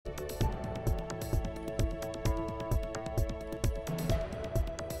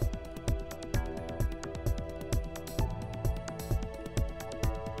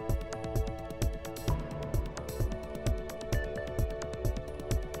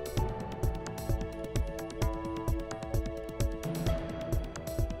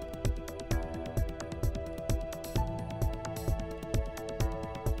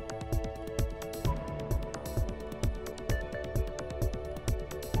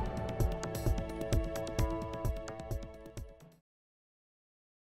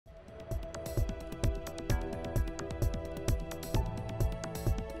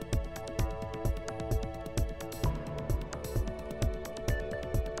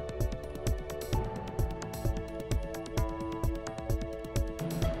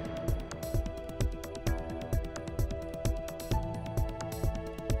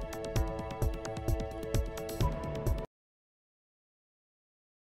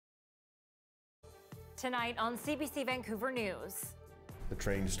Tonight on CBC Vancouver News. The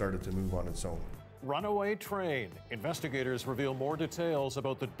train started to move on its own. Runaway train. Investigators reveal more details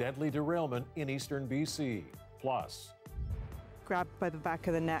about the deadly derailment in eastern BC. Plus, grabbed by the back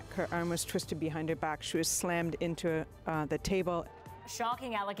of the neck, her arm was twisted behind her back. She was slammed into the table.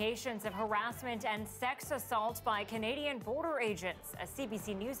 Shocking allegations of harassment and sex assault by Canadian border agents. A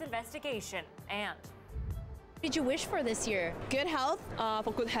CBC News investigation. And what did you wish for this year? Good health?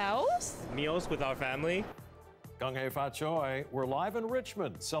 For good health? Meals with our family. Gung Hei Fat Choi, we're live in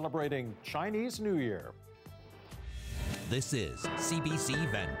Richmond celebrating Chinese New Year. This is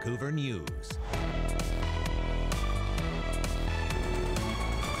CBC Vancouver News.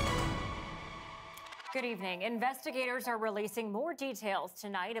 Good evening. Investigators are releasing more details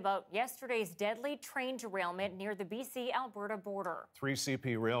tonight about yesterday's deadly train derailment near the BC-Alberta border. 3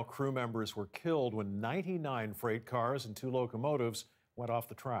 CP rail crew members were killed when 99 freight cars and 2 locomotives went off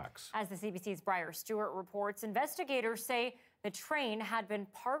the tracks. As the CBC's Briar Stewart reports, investigators say the train had been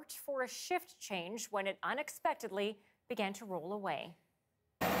parked for a shift change when it unexpectedly began to roll away.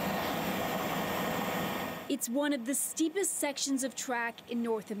 It's one of the steepest sections of track in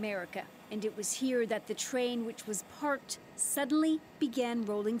North America, and it was here that the train, which was parked, suddenly began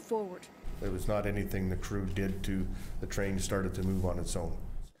rolling forward. It was not anything the crew did to the train started to move on its own.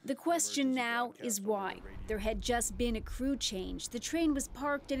 The question now is why. There had just been a crew change. The train was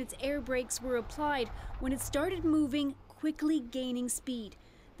parked and its air brakes were applied when it started moving, quickly gaining speed.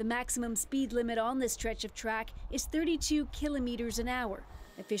 The maximum speed limit on this stretch of track is 32 kilometers an hour.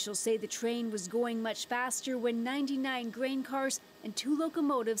 Officials say the train was going much faster when 99 grain cars and 2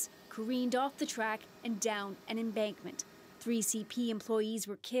 locomotives careened off the track and down an embankment. 3 CP employees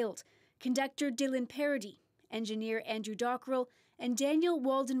were killed. Conductor Dylan Parody, engineer Andrew Dockrell, and Daniel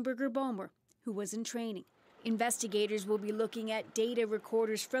Waldenberger-Bomer, who was in training. Investigators will be looking at data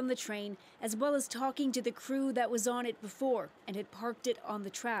recorders from the train, as well as talking to the crew that was on it before and had parked it on the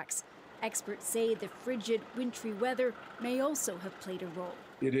tracks. Experts say the frigid, wintry weather may also have played a role.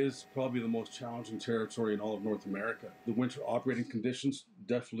 It is probably the most challenging territory in all of North America. The winter operating conditions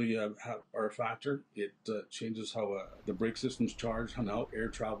definitely are a factor. It changes how the brake system's charged, how air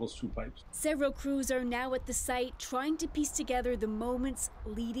travels through pipes. Several crews are now at the site trying to piece together the moments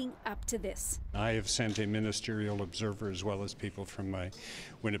leading up to this. I have sent a ministerial observer as well as people from my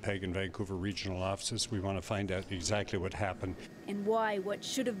Winnipeg and Vancouver regional offices. We want to find out exactly what happened. And why what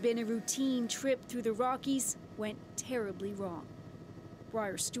should have been a routine trip through the Rockies went terribly wrong.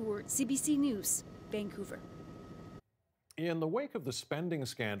 Briar Stewart, CBC News, Vancouver. In the wake of the spending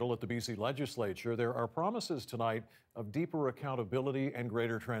scandal at the BC legislature, there are promises tonight of deeper accountability and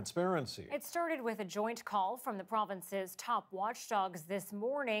greater transparency. It started with a joint call from the province's top watchdogs this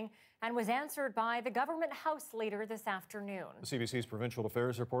morning and was answered by the government House leader this afternoon. CBC's provincial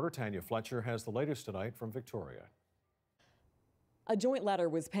affairs reporter Tanya Fletcher has the latest tonight from Victoria. A joint letter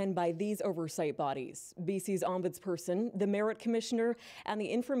was penned by these oversight bodies: BC's Ombudsperson, the Merit Commissioner, and the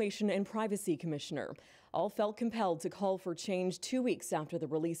Information and Privacy Commissioner. All felt compelled to call for change 2 weeks after the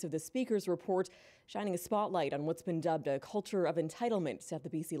release of the Speaker's report, shining a spotlight on what's been dubbed a culture of entitlement at the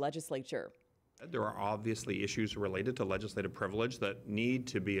BC legislature. There are obviously issues related to legislative privilege that need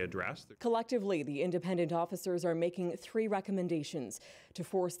to be addressed. Collectively, the independent officers are making 3 recommendations: to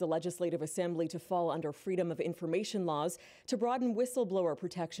force the Legislative Assembly to fall under Freedom of Information laws, to broaden whistleblower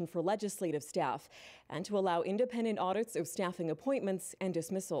protection for legislative staff, and to allow independent audits of staffing appointments and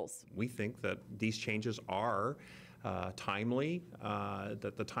dismissals. We think that these changes are timely,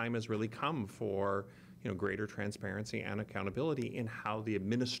 that the time has really come for greater transparency and accountability in how the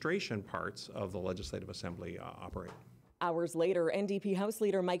administration parts of the Legislative Assembly operate. Hours later, NDP House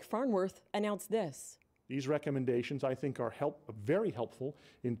Leader Mike Farnworth announced this. These recommendations, I think, are very helpful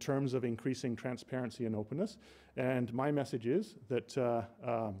in terms of increasing transparency and openness. And my message is that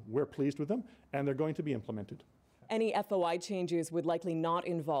we're pleased with them and they're going to be implemented. Any FOI changes would likely not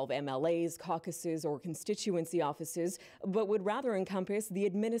involve MLAs, caucuses, or constituency offices, but would rather encompass the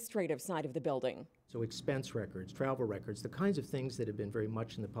administrative side of the building. So expense records, travel records, the kinds of things that have been very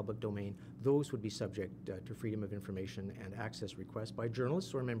much in the public domain, those would be subject to freedom of information and access requests by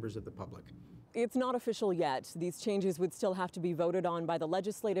journalists or members of the public. It's not official yet. These changes would still have to be voted on by the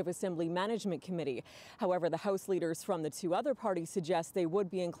Legislative Assembly Management Committee. However, the House leaders from the 2 other parties suggest they would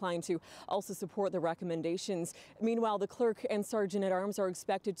be inclined to also support the recommendations. Meanwhile, the clerk and sergeant-at-arms are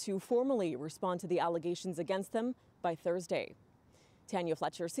expected to formally respond to the allegations against them by Thursday. Tanya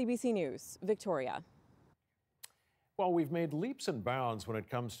Fletcher, CBC News, Victoria. Well, we've made leaps and bounds when it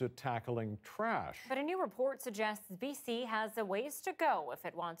comes to tackling trash. But a new report suggests BC has a ways to go if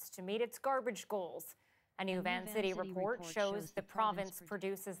it wants to meet its garbage goals. A new Van City report shows the province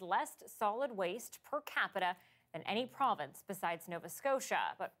produces less solid waste per capita than any province besides Nova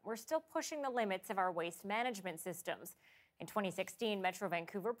Scotia, but we're still pushing the limits of our waste management systems. In 2016, Metro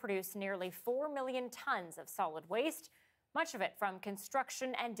Vancouver produced nearly 4 million tons of solid waste, much of it from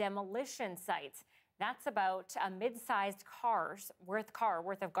construction and demolition sites. That's about a mid-sized car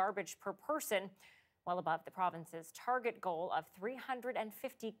worth of garbage per person, well above the province's target goal of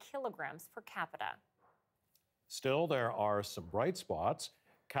 350 kilograms per capita. Still, there are some bright spots.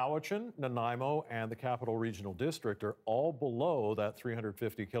 Cowichan, Nanaimo, and the Capital Regional District are all below that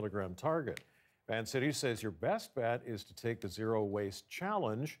 350 kilogram target. Van City says your best bet is to take the Zero Waste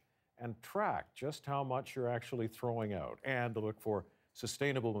Challenge and track just how much you're actually throwing out, and to look for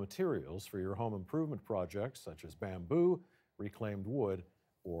sustainable materials for your home improvement projects such as bamboo, reclaimed wood,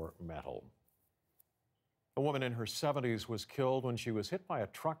 or metal. A woman in her 70s was killed when she was hit by a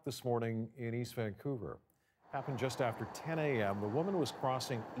truck this morning in East Vancouver. Happened just after 10 a.m. The woman was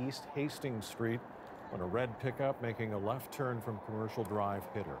crossing East Hastings Street when a red pickup making a left turn from Commercial Drive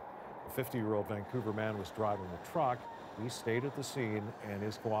hit her. A 50-year-old Vancouver man was driving the truck. He stayed at the scene and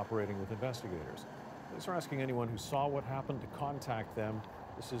is cooperating with investigators. Police are asking anyone who saw what happened to contact them.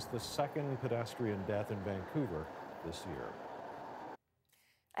 This is the second pedestrian death in Vancouver this year.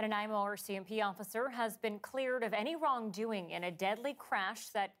 A Nanaimo RCMP officer has been cleared of any wrongdoing in a deadly crash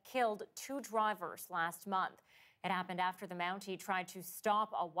that killed 2 drivers last month. It happened after the Mountie tried to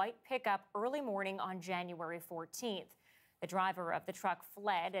stop a white pickup early morning on January 14th. The driver of the truck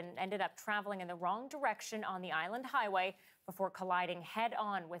fled and ended up traveling in the wrong direction on the Island Highway before colliding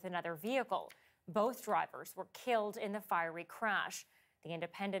head-on with another vehicle. Both drivers were killed in the fiery crash. The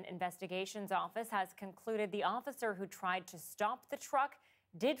Independent Investigations Office has concluded the officer who tried to stop the truck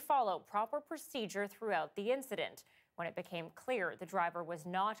did follow proper procedure throughout the incident. When it became clear the driver was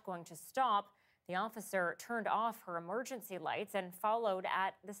not going to stop, the officer turned off her emergency lights and followed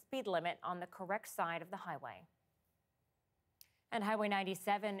at the speed limit on the correct side of the highway. And Highway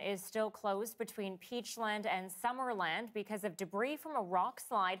 97 is still closed between Peachland and Summerland because of debris from a rock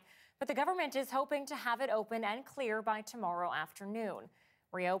slide, but the government is hoping to have it open and clear by tomorrow afternoon.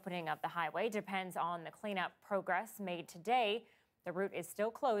 Reopening of the highway depends on the cleanup progress made today. The route is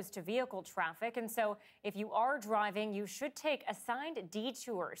still closed to vehicle traffic, and so if you are driving, you should take assigned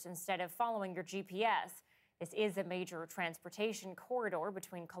detours instead of following your GPS. This is a major transportation corridor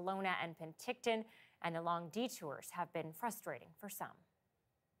between Kelowna and Penticton, and the long detours have been frustrating for some.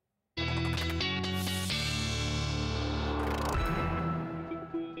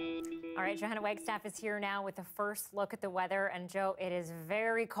 All right, Johanna Wagstaffe is here now with the first look at the weather. And Joe, it is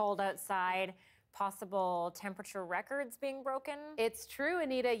very cold outside. Possible temperature records being broken? It's true,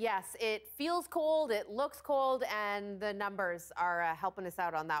 Anita. Yes, it feels cold, it looks cold, and the numbers are helping us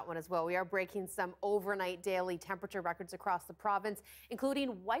out on that one as well. We are breaking some overnight daily temperature records across the province,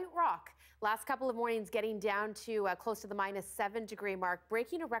 including White Rock. Last couple of mornings getting down to close to the -7 degree mark,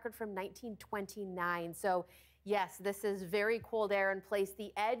 breaking a record from 1929. So yes, this is very cold air in place.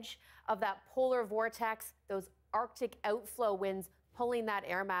 The edge of that polar vortex, those Arctic outflow winds pulling that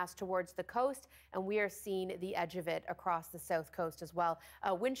air mass towards the coast, and we are seeing the edge of it across the south coast as well.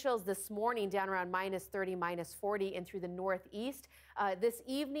 Wind chills this morning down around -30, -40 and through the northeast. This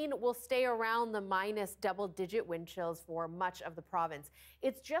evening will stay around the minus double-digit wind chills for much of the province.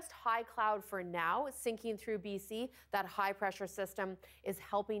 It's just high cloud for now, sinking through BC. That high pressure system is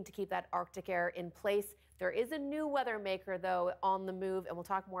helping to keep that Arctic air in place. There is a new weather maker, though, on the move, and we'll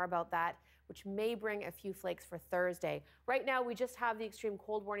talk more about that, which may bring a few flakes for Thursday. Right now, we just have the extreme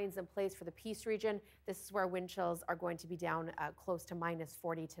cold warnings in place for the Peace region. This is where wind chills are going to be down close to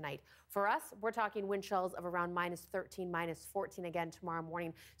 -40 tonight. For us, we're talking wind chills of around -13, -14 again tomorrow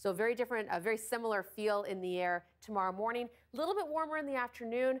morning. So very different, a very similar feel in the air tomorrow morning. A little bit warmer in the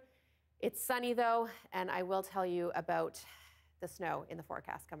afternoon. It's sunny, though, and I will tell you about the snow in the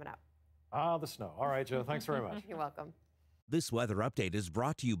forecast coming up. Ah, the snow. All right, Joe, thanks very much. You're welcome. This weather update is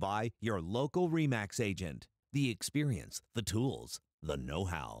brought to you by your local RE/MAX agent. The experience, the tools, the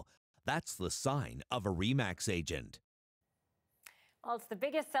know-how. That's the sign of a RE/MAX agent. Well, it's the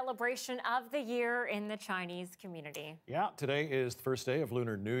biggest celebration of the year in the Chinese community. Yeah, today is the first day of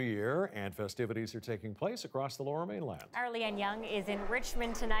Lunar New Year, and festivities are taking place across the Lower Mainland. Our Leanne Young is in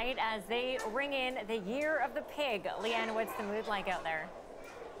Richmond tonight as they ring in the Year of the Pig. Leanne, what's the mood like out there?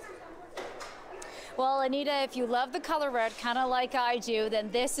 Well, Anita, if you love the color red, kind of like I do,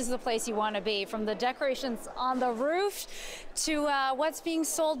 then this is the place you want to be. From the decorations on the roof to what's being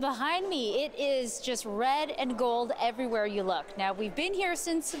sold behind me, it is just red and gold everywhere you look. Now, we've been here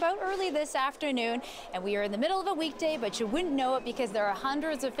since about early this afternoon, and we are in the middle of a weekday, but you wouldn't know it because there are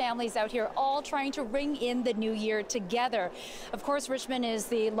hundreds of families out here all trying to ring in the new year together. Of course, Richmond is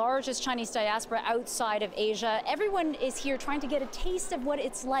the largest Chinese diaspora outside of Asia. Everyone is here trying to get a taste of what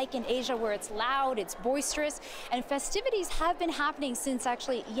it's like in Asia, where it's loud, it's boisterous, and festivities have been happening since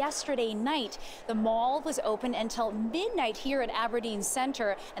actually yesterday night. The mall was open until midnight here at Aberdeen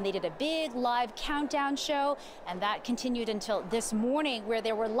Centre, and they did a big live countdown show, and that continued until this morning, where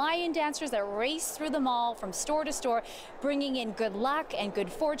there were lion dancers that raced through the mall from store to store, bringing in good luck and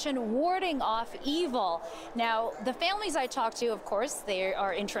good fortune, warding off evil. Now, the families I talked to, of course, they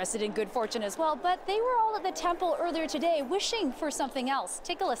are interested in good fortune as well, but they were all at the temple earlier today wishing for something else.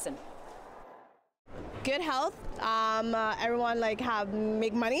 Take a listen. Good health. Everyone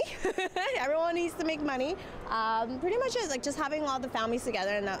make money. Everyone needs to make money. Pretty much it's like just having all the families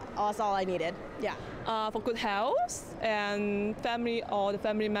together, and that's all I needed. Yeah. For good health and all the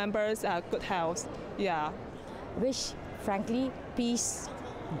family members good health. Yeah. Wish, frankly, peace,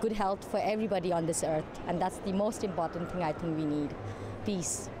 good health for everybody on this earth, and that's the most important thing I think we need.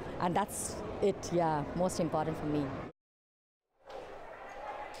 Peace, and that's it. Yeah, most important for me.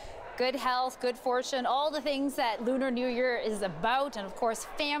 Good health, good fortune, all the things that Lunar New Year is about, and of course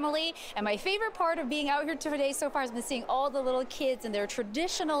family. And my favorite part of being out here today so far has been seeing all the little kids in their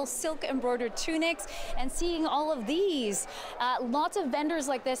traditional silk embroidered tunics and seeing all of these. Lots of vendors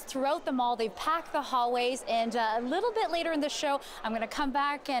like this throughout the mall. They've packed the hallways, and a little bit later in the show I'm going to come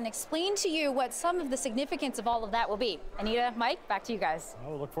back and explain to you what some of the significance of all of that will be. Anita, Mike, back to you guys.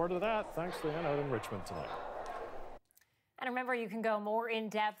 I'll look forward to that. Thanks, Leanne, out in Richmond tonight. And remember, you can go more in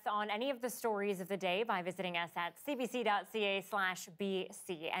depth on any of the stories of the day by visiting us at cbc.ca/BC.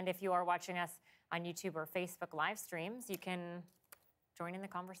 And if you are watching us on YouTube or Facebook live streams, you can join in the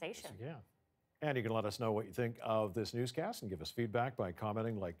conversation. Yeah. And you can let us know what you think of this newscast and give us feedback by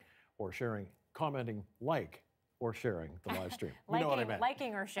commenting, commenting or sharing the live stream. You know what I meant.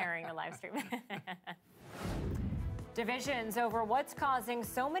 Liking or sharing the live stream. Divisions over what's causing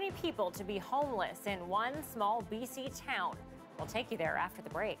so many people to be homeless in one small BC town. We'll take you there after the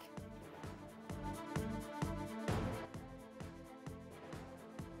break.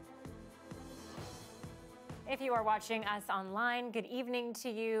 If you are watching us online, good evening to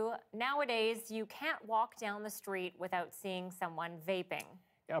you. Nowadays, you can't walk down the street without seeing someone vaping.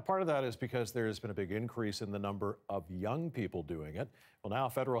 Yeah, part of that is because there has been a big increase in the number of young people doing it. Well, now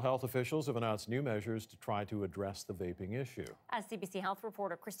federal health officials have announced new measures to try to address the vaping issue. As CBC Health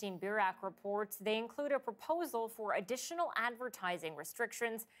reporter Christine Burak reports, they include a proposal for additional advertising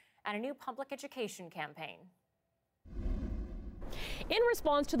restrictions and a new public education campaign. In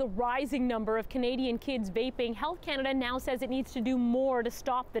response to the rising number of Canadian kids vaping, Health Canada now says it needs to do more to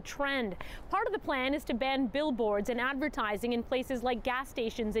stop the trend. Part of the plan is to ban billboards and advertising in places like gas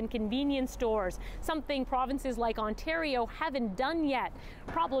stations and convenience stores, something provinces like Ontario haven't done yet.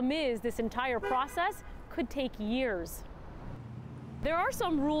 Problem is, this entire process could take years. There are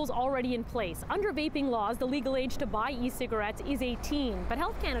some rules already in place. Under vaping laws, the legal age to buy e-cigarettes is 18, but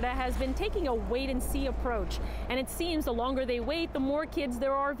Health Canada has been taking a wait-and-see approach, and it seems the longer they wait, the more kids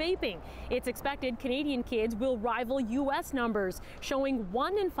there are vaping. It's expected Canadian kids will rival U.S. numbers, showing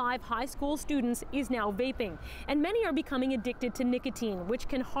 1 in 5 high school students is now vaping, and many are becoming addicted to nicotine, which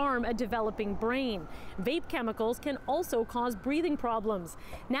can harm a developing brain. Vape chemicals can also cause breathing problems.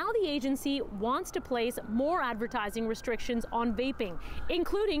 Now the agency wants to place more advertising restrictions on vaping,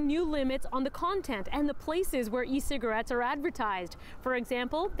 including new limits on the content and the places where e-cigarettes are advertised. For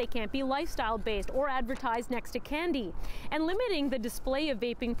example, they can't be lifestyle-based or advertised next to candy, and limiting the display of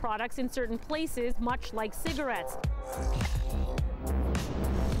vaping products in certain places, much like cigarettes.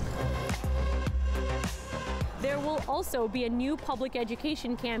 There will also be a new public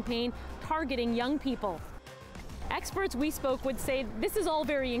education campaign targeting young people. Experts we spoke with say this is all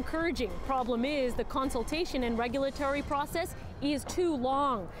very encouraging. Problem is, the consultation and regulatory process is too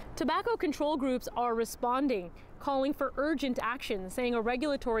long. Tobacco control groups are responding, calling for urgent action, saying a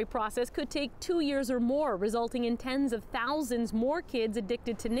regulatory process could take 2 years or more, resulting in tens of thousands more kids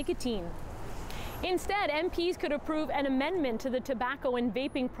addicted to nicotine. Instead, MPs could approve an amendment to the Tobacco and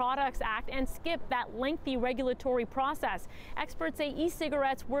Vaping Products Act and skip that lengthy regulatory process. Experts say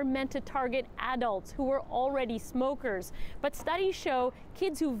e-cigarettes were meant to target adults who were already smokers. But studies show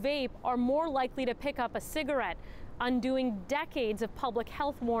kids who vape are more likely to pick up a cigarette, undoing decades of public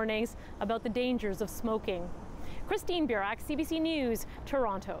health warnings about the dangers of smoking. Christine Burak, CBC News,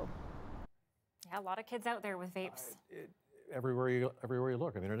 Toronto. Yeah, a lot of kids out there with vapes. Everywhere you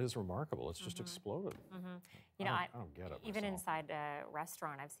look. I mean, it is remarkable. It's just exploded. You know, I don't get it. Even myself. inside a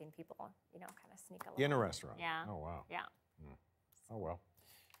restaurant, I've seen people, you know, kind of sneak a little. In a restaurant? Yeah. Oh, wow. Yeah. Oh, well.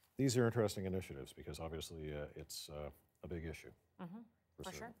 These are interesting initiatives because obviously it's a big issue.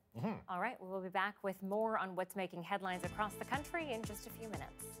 For sure. All right, we'll be back with more on what's making headlines across the country in just a few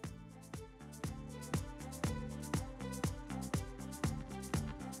minutes.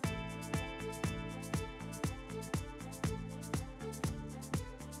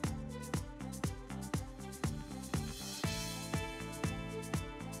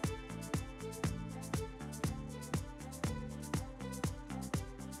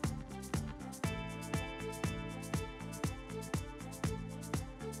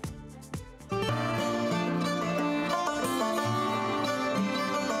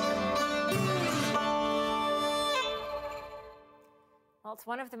 Well, it's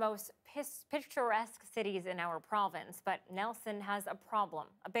one of the most picturesque cities in our province, but Nelson has a problem,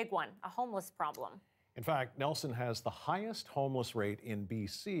 a big one, a homeless problem. In fact, Nelson has the highest homeless rate in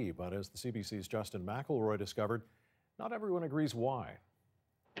BC, but as the CBC's Justin McElroy discovered, not everyone agrees why.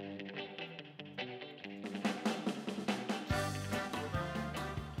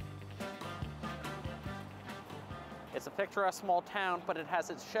 It's a picturesque small town, but it has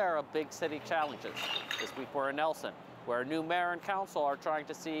its share of big city challenges. This week we're in Nelson, where a new mayor and council are trying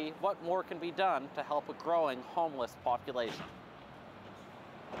to see what more can be done to help a growing homeless population.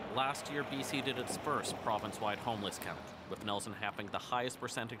 Last year, BC did its first province-wide homeless count, with Nelson having the highest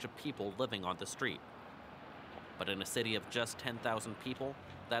percentage of people living on the street. But in a city of just 10,000 people,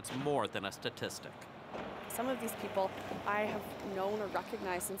 that's more than a statistic. Some of these people I have known or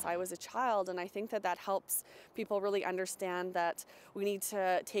recognized since I was a child, and I think that that helps people really understand that we need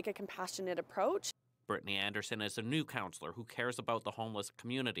to take a compassionate approach. Brittany Anderson is a new councillor who cares about the homeless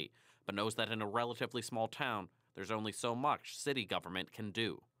community, but knows that in a relatively small town, there's only so much city government can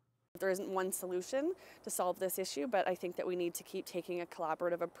do. There isn't one solution to solve this issue, but I think that we need to keep taking a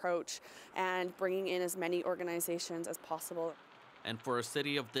collaborative approach and bringing in as many organizations as possible. And for a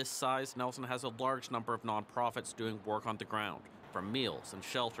city of this size, Nelson has a large number of nonprofits doing work on the ground, from meals and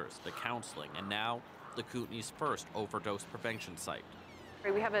shelters to counseling, and now the Kootenay's first overdose prevention site.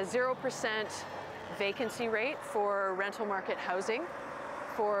 We have a 0% vacancy rate for rental market housing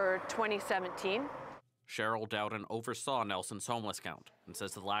for 2017. Cheryl Dowden oversaw Nelson's homeless count and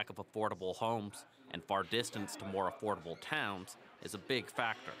says the lack of affordable homes and far distance to more affordable towns is a big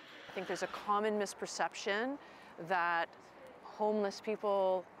factor. I think there's a common misperception that homeless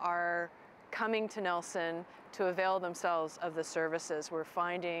people are coming to Nelson to avail themselves of the services. We're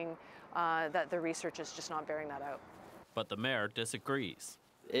finding that the research is just not bearing that out. But the mayor disagrees.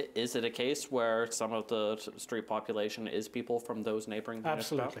 Is it a case where some of the street population is people from those neighboring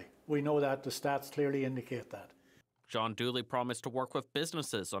Absolutely. We know that. The stats clearly indicate that. John Dooley promised to work with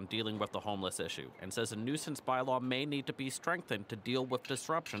businesses on dealing with the homeless issue and says a nuisance bylaw may need to be strengthened to deal with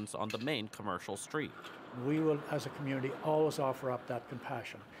disruptions on the main commercial street. We will, as a community, always offer up that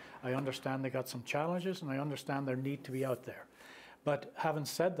compassion. I understand they got some challenges and I understand their need to be out there. But having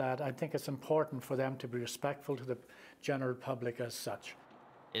said that, I think it's important for them to be respectful to the general public as such.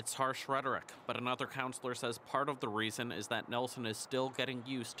 It's harsh rhetoric, but another councillor says part of the reason is that Nelson is still getting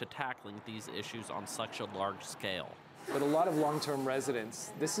used to tackling these issues on such a large scale. But a lot of long-term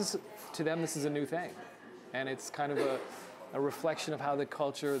residents, to them this is a new thing. And it's kind of a reflection of how the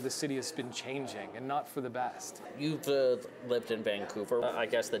culture of the city has been changing, and not for the best. You've lived in Vancouver. I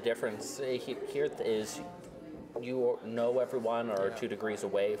guess the difference here is you know everyone or 2 degrees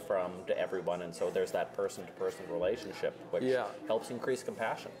away from everyone, and so there's that person-to-person relationship, which helps increase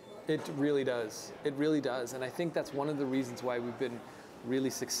compassion. It really does. It really does. And I think that's one of the reasons why we've been really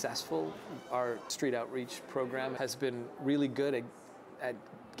successful. Our street outreach program has been really good at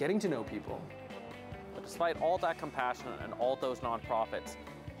getting to know people. But despite all that compassion and all those nonprofits,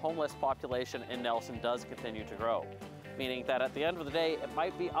 homeless population in Nelson does continue to grow, meaning that at the end of the day, it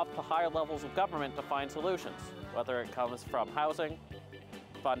might be up to higher levels of government to find solutions, whether it comes from housing,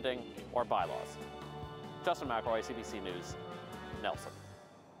 funding, or bylaws. Justin McElroy, CBC News, Nelson.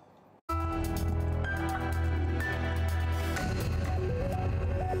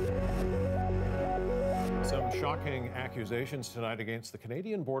 Some shocking accusations tonight against the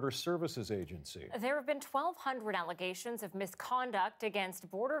Canadian Border Services Agency. There have been 1,200 allegations of misconduct against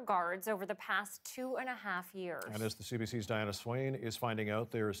border guards over the past 2.5 years. And as the CBC's Diana Swain is finding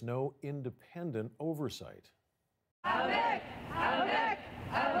out, there is no independent oversight.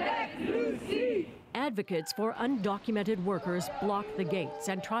 Advocates for undocumented workers block the gates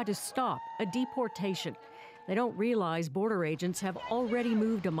and try to stop a deportation. They don't realize border agents have already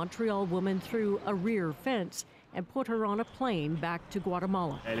moved a Montreal woman through a rear fence and put her on a plane back to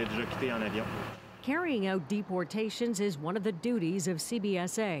Guatemala. Elle est déjà quittée en avion. Carrying out deportations is one of the duties of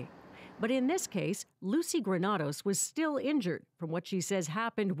CBSA. But in this case, Lucy Granados was still injured from what she says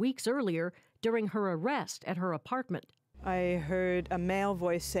happened weeks earlier during her arrest at her apartment. I heard a male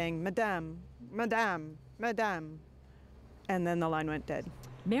voice saying, "Madame, Madame, Madame," and then the line went dead.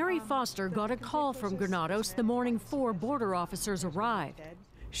 Mary Foster got a call from Granados the morning 4 border officers arrived.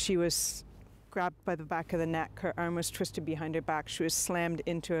 She was grabbed by the back of the neck. Her arm was twisted behind her back. She was slammed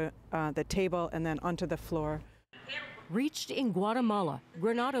into the table and then onto the floor. Reached in Guatemala,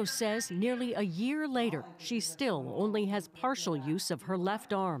 Granados says nearly a year later, she still only has partial use of her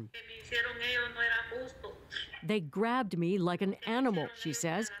left arm. They grabbed me like an animal, she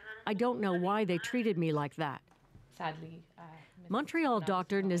says. I don't know why they treated me like that. Sadly, Montreal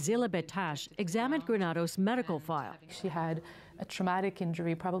doctor Nazila Betash examined Granados' medical file. she had a traumatic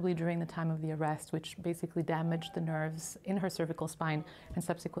injury probably during the time of the arrest, which basically damaged the nerves in her cervical spine and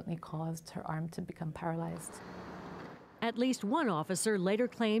subsequently caused her arm to become paralyzed. At least one officer later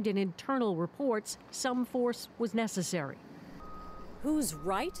claimed in internal reports some force was necessary. Who's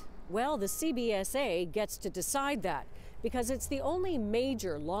right? Well, the CBSA gets to decide that because it's the only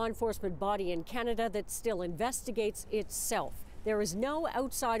major law enforcement body in Canada that still investigates itself. There is no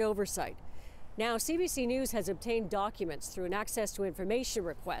outside oversight. Now, CBC News has obtained documents through an access to information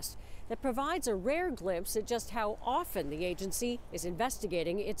request that provides a rare glimpse at just how often the agency is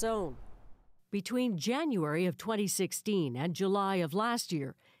investigating its own. Between January of 2016 and July of last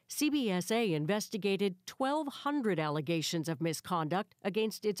year, CBSA investigated 1,200 allegations of misconduct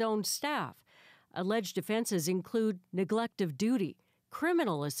against its own staff. Alleged offenses include neglect of duty,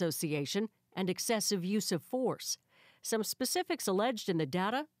 criminal association, and excessive use of force. Some specifics alleged in the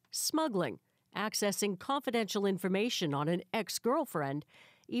data: smuggling, accessing confidential information on an ex-girlfriend,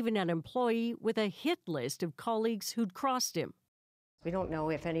 even an employee with a hit list of colleagues who'd crossed him. We don't know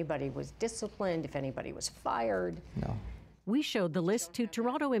if anybody was disciplined, if anybody was fired. No. We showed the list to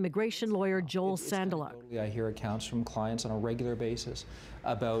Toronto immigration lawyer Joel Sandala. I hear accounts from clients on a regular basis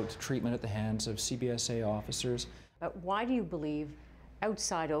about treatment at the hands of CBSA officers. But why do you believe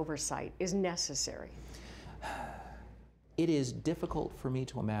outside oversight is necessary? It is difficult for me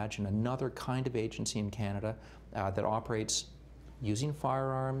to imagine another kind of agency in Canada that operates using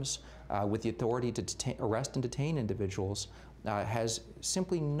firearms with the authority to arrest and detain individuals, has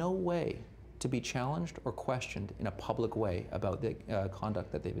simply no way to be challenged or questioned in a public way about the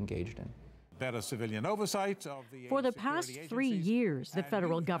conduct that they've engaged in. Better civilian oversight of the For the past 3 years, the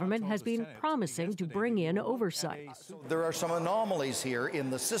federal government has been promising to bring in oversight. There are some anomalies here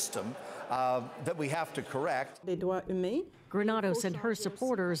in the system that we have to correct. Granados and her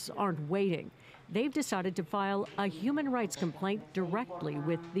supporters aren't waiting. They've decided to file a human rights complaint directly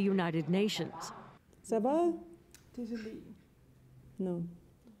with the United Nations. Ça va? No.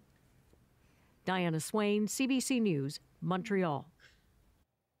 Diana Swain, CBC News, Montreal.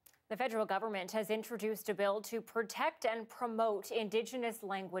 The federal government has introduced a bill to protect and promote Indigenous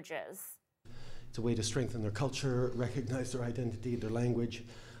languages. It's a way to strengthen their culture, recognize their identity, their language,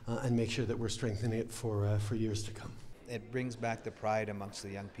 and make sure that we're strengthening it for years to come. It brings back the pride amongst the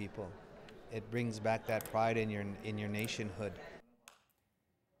young people. It brings back that pride in your nationhood.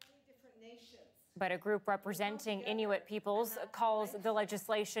 But a group representing Inuit peoples calls the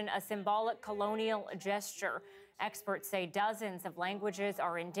legislation a symbolic colonial gesture. Experts say dozens of languages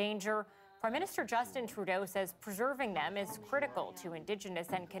are in danger. Prime Minister Justin Trudeau says preserving them is critical to Indigenous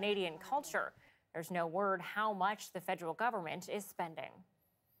and Canadian culture. There's no word how much the federal government is spending.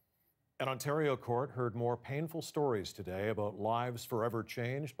 An Ontario court heard more painful stories today about lives forever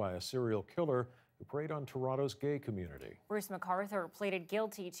changed by a serial killer who preyed on Toronto's gay community. Bruce MacArthur pleaded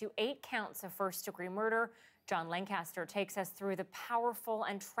guilty to 8 counts of first-degree murder. John Lancaster takes us through the powerful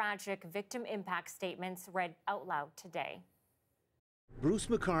and tragic victim impact statements read out loud today. Bruce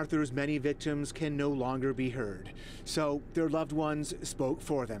MacArthur's many victims can no longer be heard, so their loved ones spoke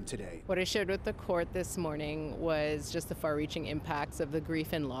for them today. What I shared with the court this morning was just the far-reaching impacts of the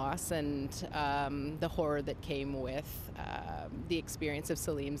grief and loss and the horror that came with the experience of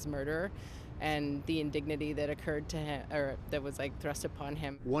Salim's murder and the indignity that occurred to him, or that was thrust upon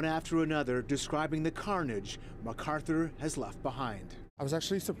him. One after another describing the carnage MacArthur has left behind. I was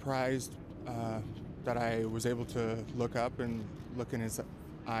actually surprised that I was able to look up and look in his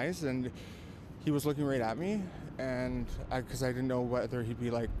eyes, and he was looking right at me, and because I didn't know whether he'd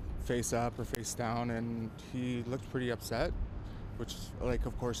be face up or face down, and he looked pretty upset, which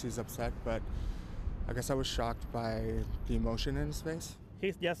of course he's upset, but I guess I was shocked by the emotion in his face.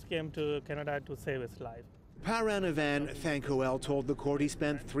 He just came to Canada to save his life. Paranavan Thankoel told the court he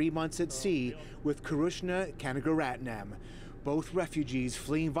spent 3 months at sea with Karushna Kanagaratnam, both refugees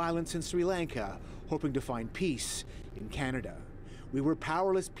fleeing violence in Sri Lanka, hoping to find peace in Canada. We were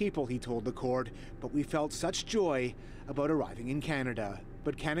powerless people, he told the court, but we felt such joy about arriving in Canada.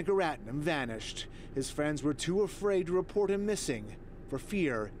 But Kanagaratnam vanished. His friends were too afraid to report him missing for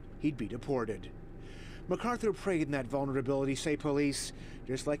fear he'd be deported. MacArthur prayed in that vulnerability, say police,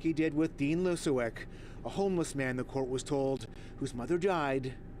 just like he did with Dean Lusowick, a homeless man, the court was told, whose mother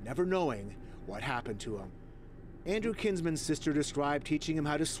died, never knowing what happened to him. Andrew Kinsman's sister described teaching him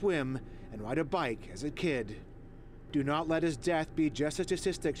how to swim and ride a bike as a kid. Do not let his death be just a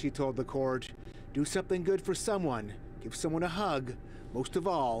statistic, she told the court. Do something good for someone. Give someone a hug. Most of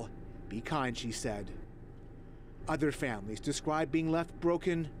all, be kind, she said. Other families described being left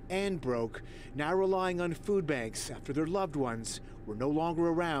broken and broke, now relying on food banks after their loved ones were no longer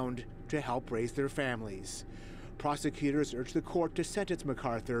around to help raise their families. Prosecutors urged the court to sentence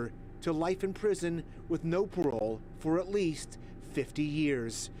MacArthur to life in prison with no parole for at least 50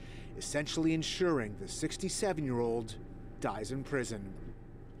 years, essentially ensuring the 67-year-old dies in prison.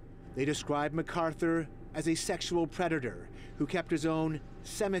 They described MacArthur as a sexual predator who kept his own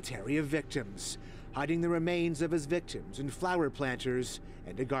cemetery of victims, hiding the remains of his victims in flower planters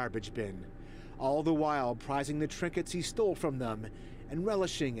and a garbage bin, all the while prizing the trinkets he stole from them and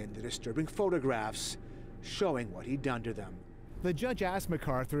relishing in the disturbing photographs showing what he'd done to them. The judge asked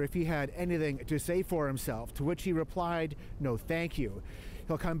MacArthur if he had anything to say for himself, to which he replied, "No, thank you."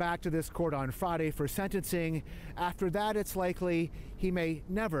 He'll come back to this court on Friday for sentencing. After that, it's likely he may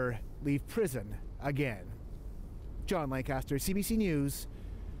never leave prison again. John Lancaster, CBC News,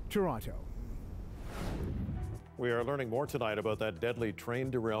 Toronto. We are learning more tonight about that deadly train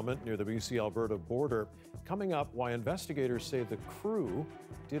derailment near the BC-Alberta border. Coming up, why investigators say the crew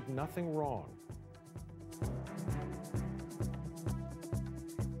did nothing wrong.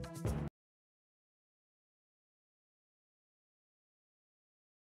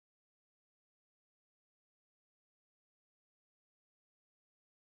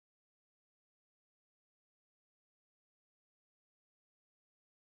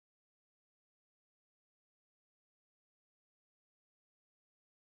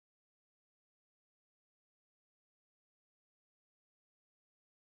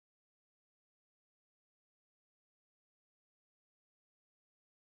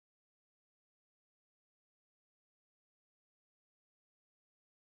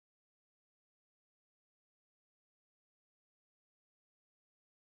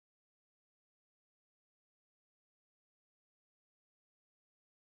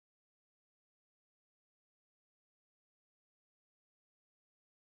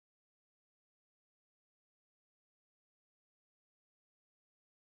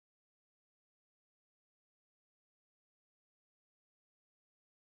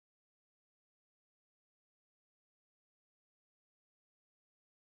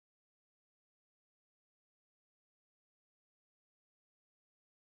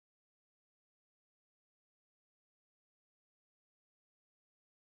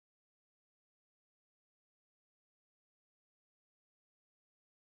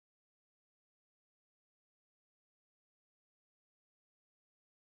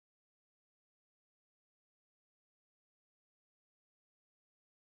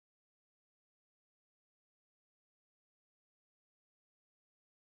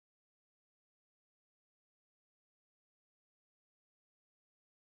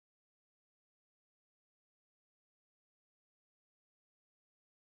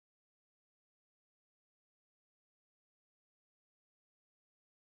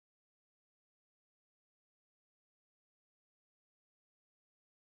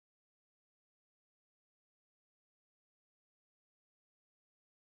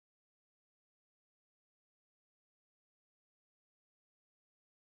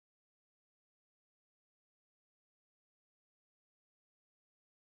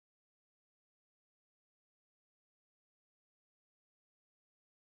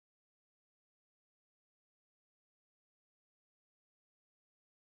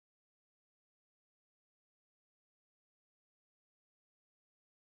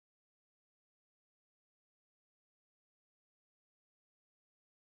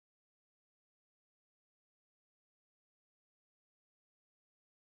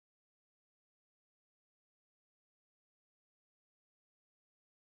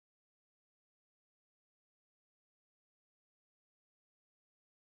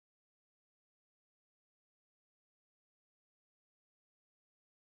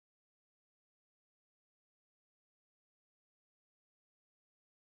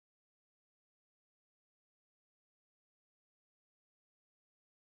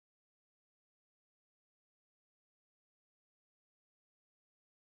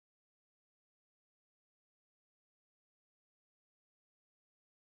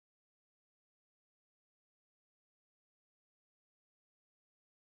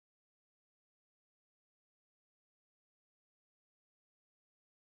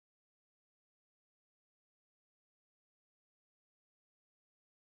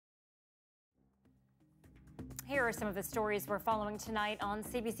 Here are some of the stories we're following tonight on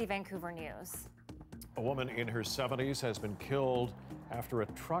CBC Vancouver News. A woman in her 70s has been killed after a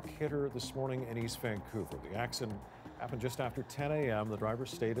truck hit her this morning in East Vancouver. The accident happened just after 10 a.m. The driver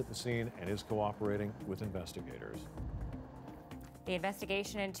stayed at the scene and is cooperating with investigators. The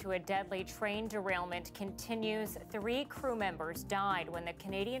investigation into a deadly train derailment continues. 3 crew members died when the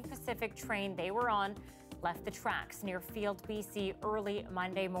Canadian Pacific train they were on left the tracks near Field, BC early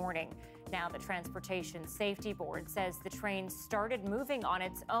Monday morning. Now the Transportation Safety Board says the train started moving on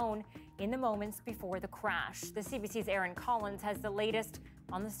its own in the moments before the crash. The CBC's Aaron Collins has the latest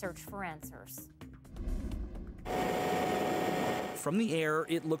on the search for answers. From the air,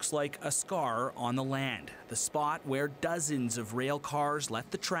 it looks like a scar on the land, the spot where dozens of rail cars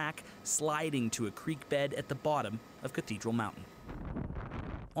left the track, sliding to a creek bed at the bottom of Cathedral Mountain.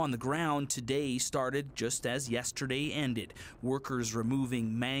 On the ground, today started just as yesterday ended, workers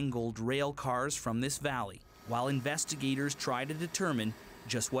removing mangled rail cars from this valley, while investigators try to determine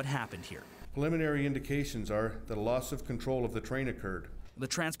just what happened here. Preliminary indications are that a loss of control of the train occurred. The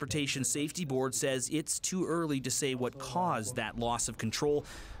Transportation Safety Board says it's too early to say what caused that loss of control,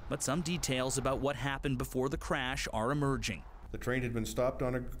 but some details about what happened before the crash are emerging. The train had been stopped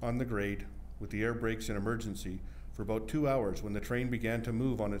on the grade with the air brakes in emergency for about 2 hours when the train began to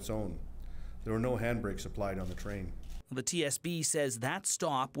move on its own. There were no handbrakes applied on the train. The TSB says that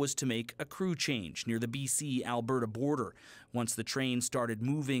stop was to make a crew change near the BC-Alberta border. Once the train started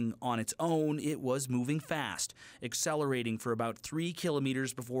moving on its own, it was moving fast, accelerating for about 3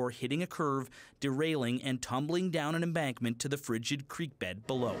 kilometers before hitting a curve, derailing and tumbling down an embankment to the frigid creek bed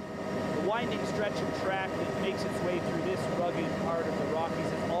below. The winding stretch of track that makes its way through this rugged part of the Rockies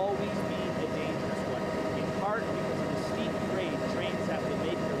has always been a dangerous one, in part because of the steep grade trains have to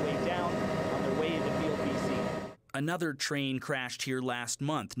make their way down on their way into Field, BC. Another train crashed here last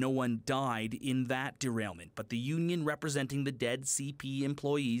month. No one died in that derailment, but the union representing the dead CP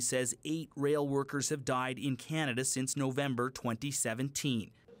employees says 8 rail workers have died in Canada since November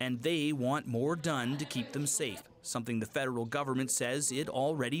 2017. And they want more done to keep them safe, something the federal government says it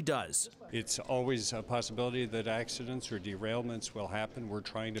already does. It's always a possibility that accidents or derailments will happen. We're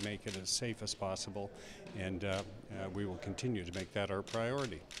trying to make it as safe as possible, and we will continue to make that our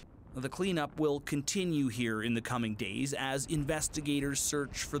priority. The cleanup will continue here in the coming days as investigators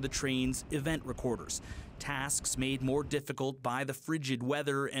search for the train's event recorders, tasks made more difficult by the frigid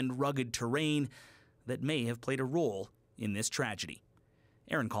weather and rugged terrain that may have played a role in this tragedy.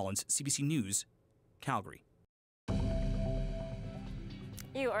 Aaron Collins, CBC News, Calgary.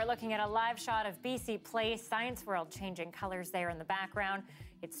 You are looking at a live shot of BC Place, Science World changing colors there in the background.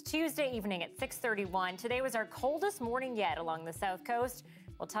 It's Tuesday evening at 6:31. Today was our coldest morning yet along the south coast.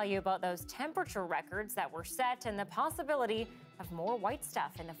 We'll tell you about those temperature records that were set and the possibility of more white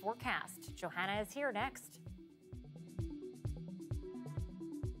stuff in the forecast. Johanna is here next.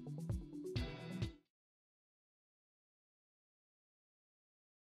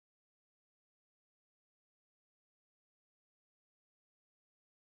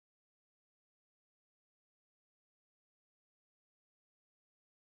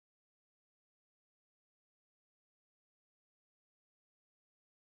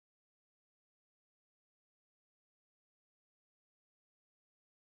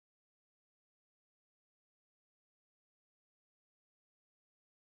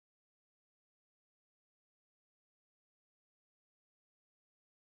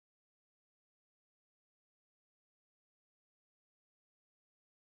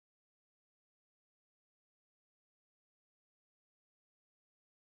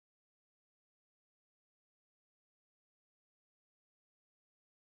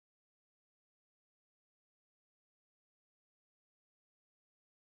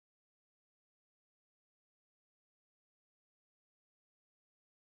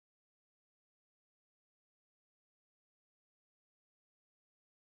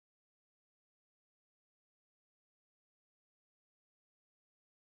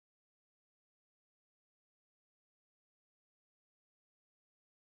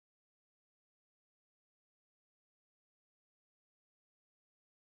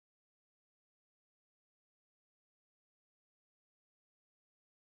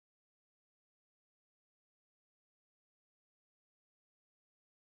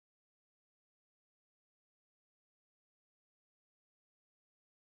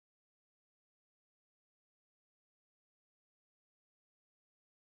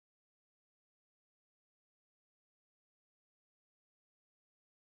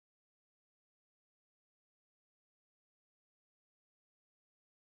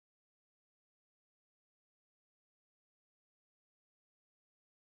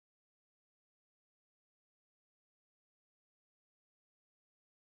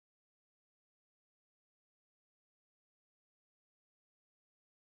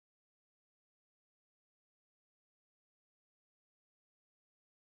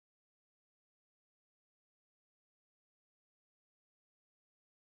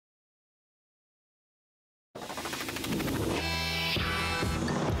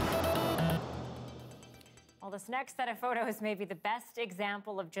 Well, this next set of photos may be the best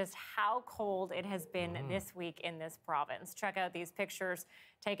example of just how cold it has been this week in this province. Check out these pictures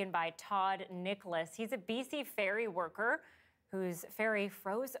taken by Todd Nicholas. He's a BC ferry worker whose ferry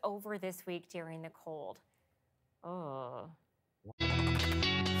froze over this week during the cold. Oh.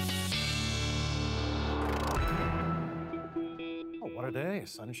 Oh, what a day.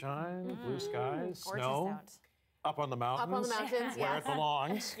 Sunshine, blue skies, snow. Out. Up on the mountains. Up on the mountains, Where yes. it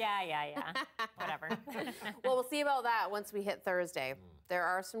belongs. Yeah. Whatever. Well, we'll see about that once we hit Thursday. There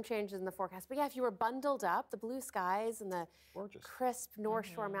are some changes in the forecast. But yeah, if you were bundled up, the blue skies and the crisp North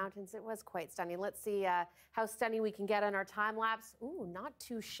Shore mountains, it was quite stunning. Let's see how stunning we can get on our time lapse. Ooh, not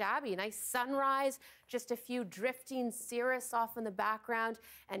too shabby. Nice sunrise, just a few drifting cirrus off in the background.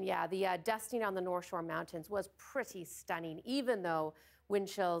 And yeah, the dusting on the North Shore mountains was pretty stunning, even though wind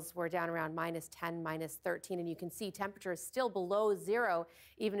chills were down around -10, -13, and you can see temperatures still below zero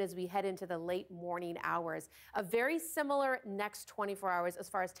even as we head into the late morning hours. A very similar next 24 hours as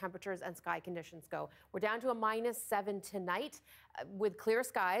far as temperatures and sky conditions go. We're down to a -7 tonight with clear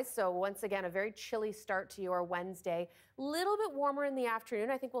skies, so once again, a very chilly start to your Wednesday. A little bit warmer in the afternoon.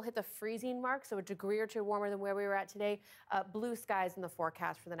 I think we'll hit the freezing mark, so a degree or two warmer than where we were at today. Blue skies in the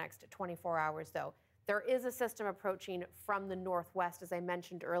forecast for the next 24 hours, though. There is a system approaching from the northwest, as I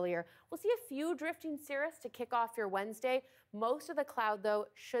mentioned earlier. We'll see a few drifting cirrus to kick off your Wednesday. Most of the cloud, though,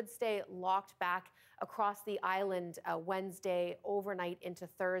 should stay locked back across the island Wednesday overnight into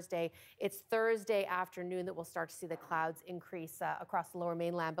Thursday. It's Thursday afternoon that we'll start to see the clouds increase across the lower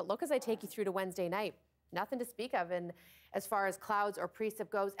mainland. But look as I take you through to Wednesday night. Nothing to speak of in as far as clouds or precip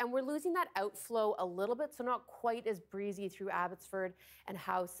goes. And we're losing that outflow a little bit, so not quite as breezy through Abbotsford and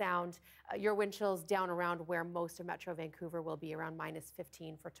Howe Sound. Your wind chills down around where most of Metro Vancouver will be, around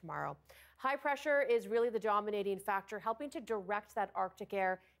 -15 for tomorrow. High pressure is really the dominating factor, helping to direct that Arctic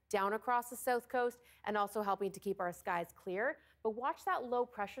air down across the south coast and also helping to keep our skies clear. But watch that low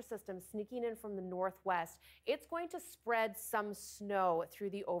pressure system sneaking in from the northwest. It's going to spread some snow through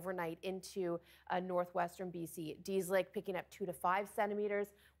the overnight into northwestern BC. Dease Lake picking up 2 to 5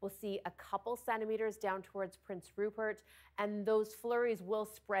 centimeters. We'll see a couple centimeters down towards Prince Rupert, and those flurries will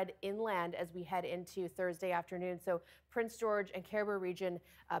spread inland as we head into Thursday afternoon. So Prince George and Caribou region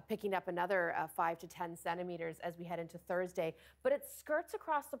picking up another 5 to 10 centimeters as we head into Thursday. But it skirts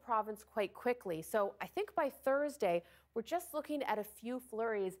across the province quite quickly. So I think by Thursday, we're just looking at a few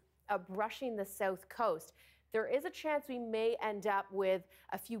flurries brushing the south coast. There is a chance we may end up with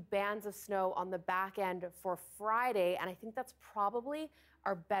a few bands of snow on the back end for Friday, and I think that's probably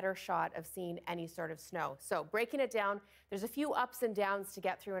our better shot of seeing any sort of snow. So breaking it down, there's a few ups and downs to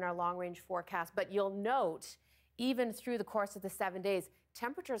get through in our long-range forecast, but you'll note, even through the course of the 7 days,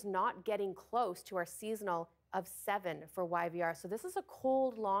 temperatures not getting close to our seasonal of 7 for YVR. So this is a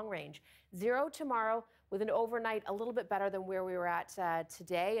cold long range. 0 tomorrow with an overnight a little bit better than where we were at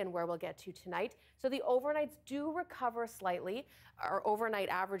today and where we'll get to tonight. So the overnights do recover slightly. Our overnight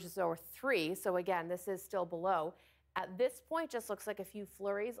average is over 3. So again, this is still below. At this point, just looks like a few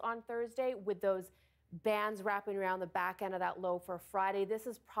flurries on Thursday with those bands wrapping around the back end of that low for Friday. This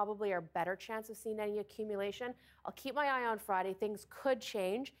is probably our better chance of seeing any accumulation. I'll keep my eye on Friday. Things could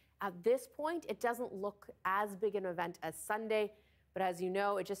change. At this point, it doesn't look as big an event as Sunday, but as you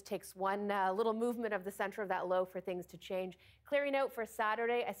know, it just takes one little movement of the center of that low for things to change. Clearing out for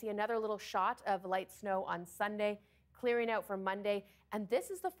Saturday, I see another little shot of light snow on Sunday, clearing out for Monday, and this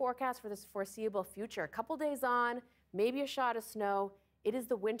is the forecast for this foreseeable future. A couple days on, maybe a shot of snow. It is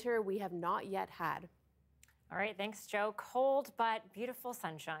the winter we have not yet had. All right, thanks, Joe. Cold, but beautiful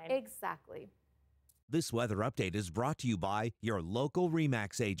sunshine. Exactly. This weather update is brought to you by your local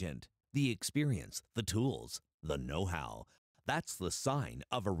RE/MAX agent. The experience, the tools, the know-how. That's the sign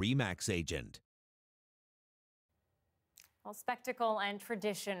of a RE/MAX agent. Well, spectacle and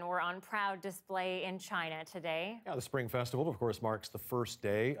tradition were on proud display in China today. Yeah, the Spring Festival, of course, marks the first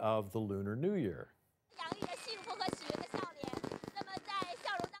day of the Lunar New Year.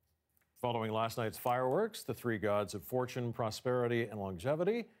 Following last night's fireworks, the three gods of fortune, prosperity, and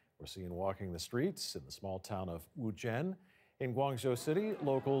longevity were seen walking the streets in the small town of Wuzhen. In Guangzhou City,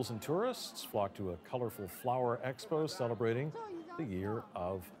 locals and tourists flocked to a colorful flower expo celebrating the Year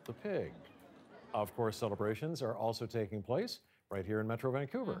of the Pig. Of course, celebrations are also taking place right here in Metro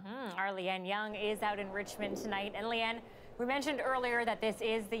Vancouver. Our Leanne Young is out in Richmond tonight. And Leanne, we mentioned earlier that this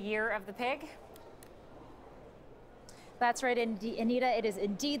is the Year of the Pig. That's right, Anita. It is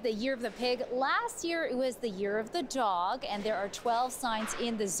indeed the year of the pig. Last year, it was the year of the dog, and there are 12 signs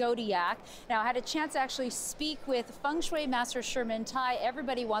in the zodiac. Now, I had a chance to actually speak with Feng Shui Master Sherman Tai.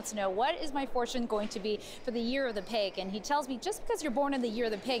 Everybody wants to know, what is my fortune going to be for the year of the pig? And he tells me just because you're born in the year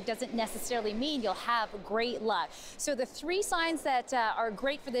of the pig doesn't necessarily mean you'll have great luck. So the 3 signs that are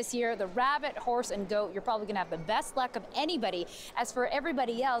great for this year, the rabbit, horse, and goat, you're probably going to have the best luck of anybody. As for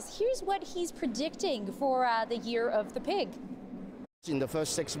everybody else, here's what he's predicting for the year of the pig. In the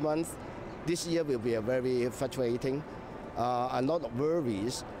first 6 months, this year will be a very fluctuating, a lot of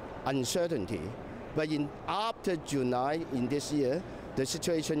worries, uncertainty. But after July in this year, the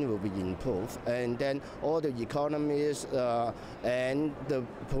situation will be improved, and then all the economies and the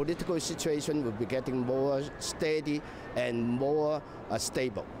political situation will be getting more steady and more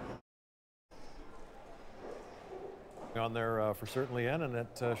stable. On there for certainly N, and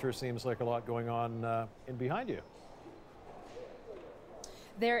it sure seems like a lot going on in behind you.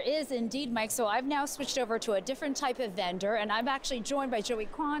 There is indeed, Mike. So I've now switched over to a different type of vendor, and I'm actually joined by Joey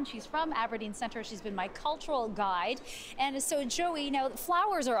Kwan. She's from Aberdeen Centre. She's been my cultural guide. And so, Joey, now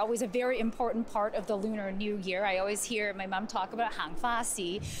flowers are always a very important part of the Lunar New Year. I always hear my mom talk about Hang Fa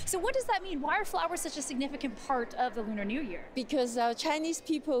Si. So what does that mean? Why are flowers such a significant part of the Lunar New Year? Because Chinese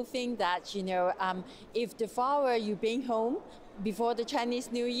people think that, if the flower you bring home before the Chinese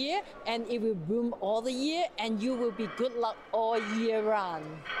New Year, and it will bloom all the year, and you will be good luck all year round.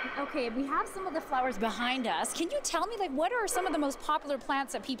 Okay, we have some of the flowers behind us. Can you tell me, what are some of the most popular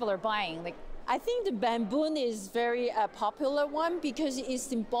plants that people are buying? I think the bamboo is very popular one because it's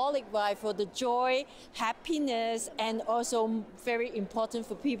symbolic for the joy, happiness, and also very important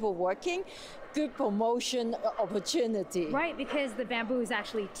for people working. Good promotion opportunity. Right, because the bamboo is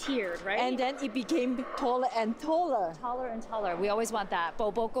actually tiered, right? And then it became taller and taller. Taller and taller. We always want that.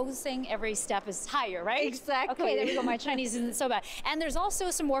 Bobo Gosing, every step is higher, right? Exactly. Okay, there we go. My Chinese isn't so bad. And there's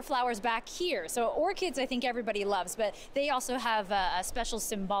also some more flowers back here. So orchids, I think everybody loves, but they also have a special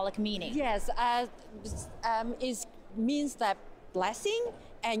symbolic meaning. Yes, it means that blessing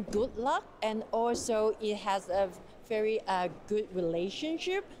and good luck, and also it has a very good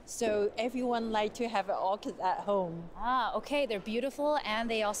relationship, so everyone like to have an orchid at home. Ah, okay, they're beautiful,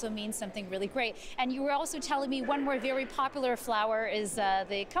 and they also mean something really great. And you were also telling me one more very popular flower is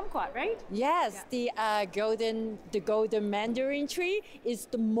the kumquat, right? Yes, yeah. The golden mandarin tree is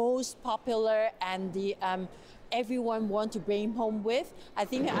the most popular, and the everyone want to bring home with. I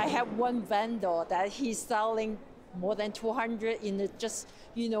think I have one vendor that he's selling more than 200 in just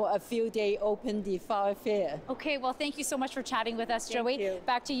a few days open the flower fair. Okay, well, thank you so much for chatting with us, Joey. Thank you.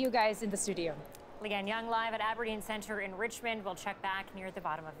 Back to you guys in the studio. Leanne Young live at Aberdeen Centre in Richmond. We'll check back near the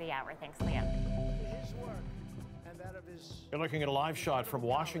bottom of the hour. Thanks, Leanne. You're looking at a live shot from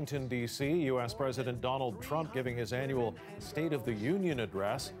Washington, D.C. U.S. President Donald Trump giving his annual State of the Union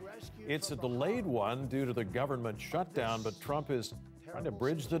address. It's a delayed one due to the government shutdown, but Trump is trying to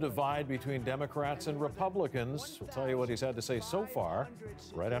bridge the divide between Democrats and Republicans. We'll tell you what he's had to say so far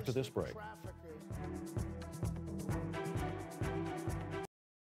right after this break.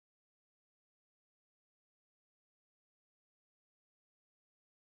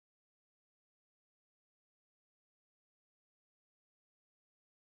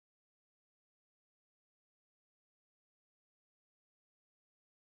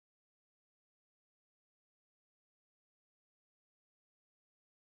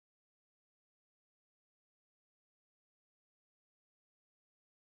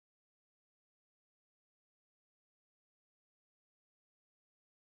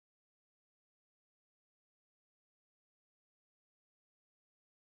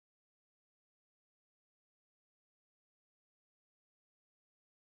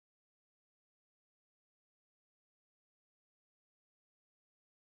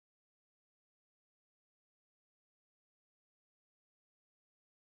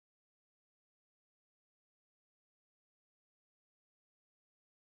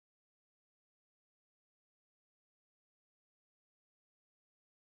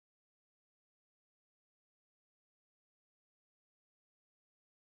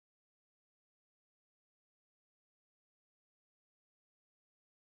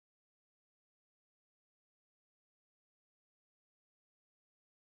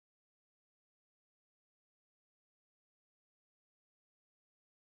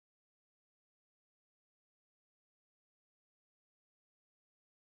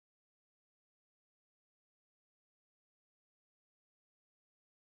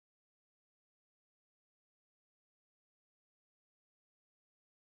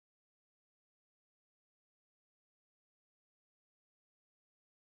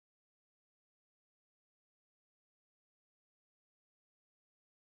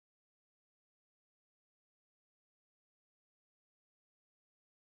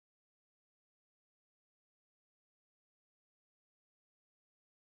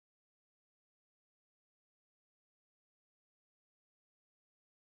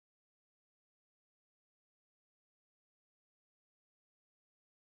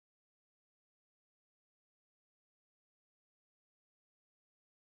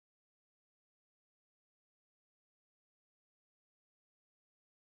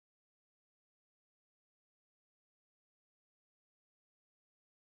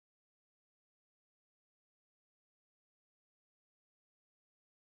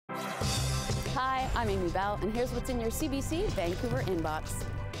 I'm Amy Bell, and here's what's in your CBC Vancouver inbox.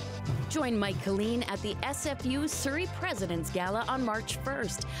 Join Mike Killeen at the SFU Surrey President's Gala on March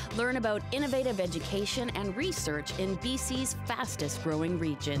 1st. Learn about innovative education and research in BC's fastest growing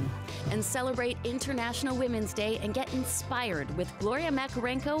region. And celebrate International Women's Day and get inspired with Gloria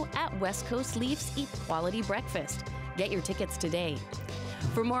Makarenko at West Coast Leafs Equality Breakfast. Get your tickets today.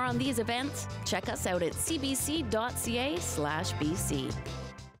 For more on these events, check us out at cbc.ca/BC.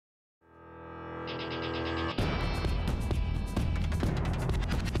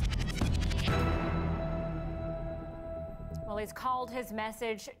 Well, he's called his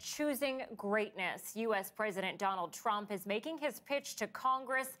message Choosing Greatness. U.S. President Donald Trump is making his pitch to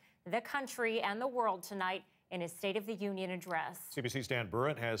Congress, the country, and the world tonight in his State of the Union address. CBC's Dan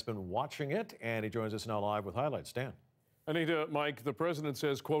Burrett has been watching it, and he joins us now live with highlights. Dan. Anita, Mike, the president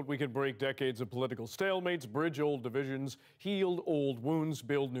says, quote, we can break decades of political stalemates, bridge old divisions, heal old wounds,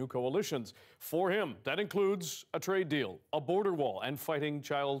 build new coalitions. For him, that includes a trade deal, a border wall, and fighting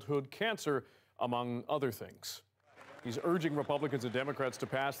childhood cancer, among other things. He's urging Republicans and Democrats to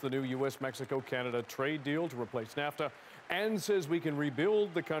pass the new U.S.-Mexico-Canada trade deal to replace NAFTA, and says we can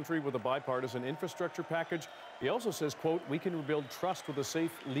rebuild the country with a bipartisan infrastructure package. He also says, quote, we can rebuild trust with a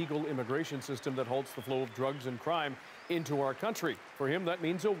safe, legal immigration system that halts the flow of drugs and crime into our country. For him, that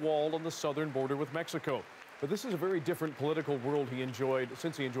means a wall on the southern border with Mexico. But this is a very different political world he enjoyed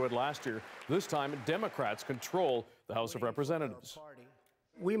last year. This time, Democrats control the House of Representatives.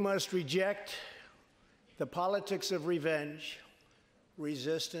 We must reject the politics of revenge,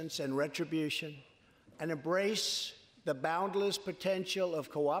 resistance, and retribution, and embrace the boundless potential of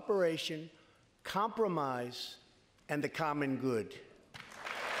cooperation, compromise, and the common good.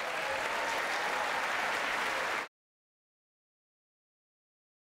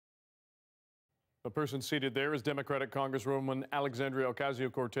 The person seated there is Democratic Congresswoman Alexandria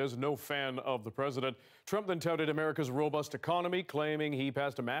Ocasio-Cortez, no fan of the president. Trump then touted America's robust economy, claiming he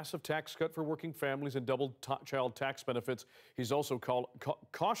passed a massive tax cut for working families and doubled child tax benefits. He's also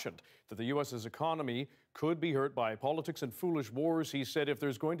cautioned that the U.S.'s economy could be hurt by politics and foolish wars. He said if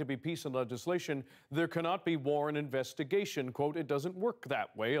there's going to be peace and legislation, there cannot be war and investigation. Quote, it doesn't work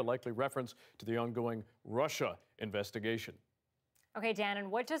that way, a likely reference to the ongoing Russia investigation. Okay, Dan, and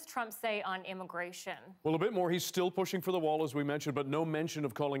what does Trump say on immigration? Well, a bit more. He's still pushing for the wall, as we mentioned, but no mention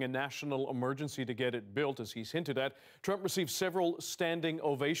of calling a national emergency to get it built, as he's hinted at. Trump received several standing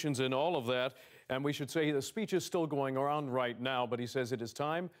ovations in all of that, and we should say the speech is still going on right now, but he says it is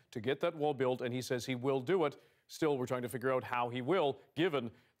time to get that wall built, and he says he will do it. Still, we're trying to figure out how he will,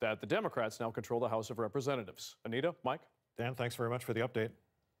 given that the Democrats now control the House of Representatives. Anita, Mike? Dan, thanks very much for the update.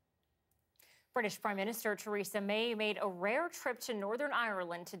 British Prime Minister Theresa May made a rare trip to Northern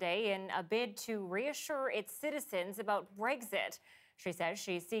Ireland today in a bid to reassure its citizens about Brexit. She says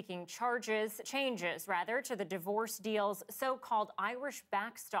she's seeking changes to the divorce deal's so-called Irish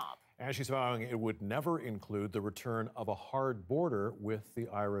backstop. And she's vowing it would never include the return of a hard border with the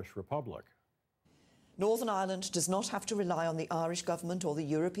Irish Republic. Northern Ireland does not have to rely on the Irish government or the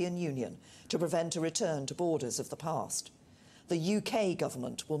European Union to prevent a return to borders of the past. The UK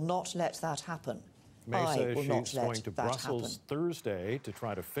government will not let that happen. May says she's going to Brussels Thursday to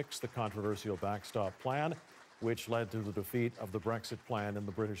try to fix the controversial backstop plan, which led to the defeat of the Brexit plan in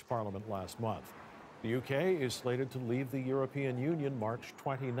the British Parliament last month. The UK is slated to leave the European Union March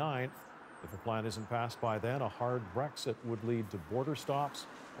 29th. If the plan isn't passed by then, a hard Brexit would lead to border stops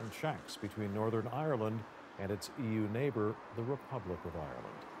and checks between Northern Ireland and its EU neighbour, the Republic of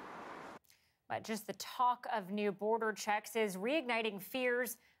Ireland. But just the talk of new border checks is reigniting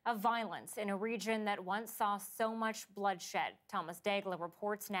fears of violence in a region that once saw so much bloodshed. Thomas Dagla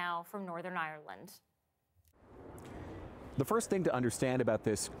reports now from Northern Ireland. The first thing to understand about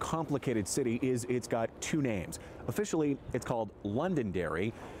this complicated city is it's got two names. Officially, it's called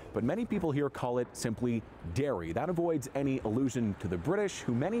Londonderry, but many people here call it simply Derry. That avoids any allusion to the British,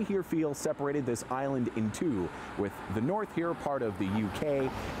 who many here feel separated this island in two, with the north here part of the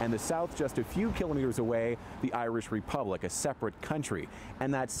UK and the south just a few kilometers away, the Irish Republic, a separate country.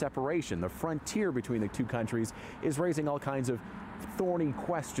 And that separation, the frontier between the two countries, is raising all kinds of thorny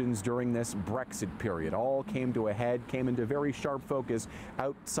questions during this Brexit period. All came to a head, came into very sharp focus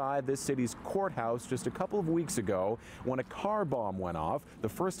outside this city's courthouse just a couple of weeks ago when a car bomb went off, the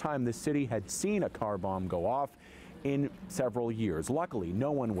first time the city had seen a car bomb go off in several years. Luckily,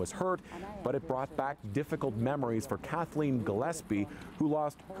 no one was hurt, but it brought back difficult memories for Kathleen Gillespie, who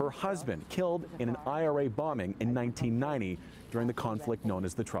lost her husband, killed in an IRA bombing in 1990 during the conflict known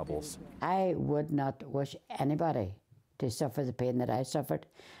as the Troubles. I would not wish anybody to suffer the pain that I suffered,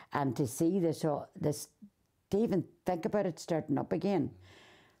 and to see this, to even think about it starting up again,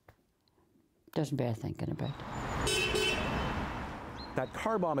 Doesn't bear thinking about. That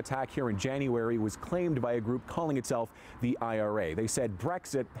car bomb attack here in January was claimed by a group calling itself the IRA. They said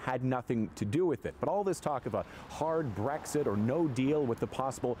Brexit had nothing to do with it. But all this talk of a hard Brexit or no deal with the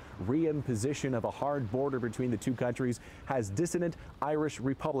possible reimposition of a hard border between the two countries has dissident Irish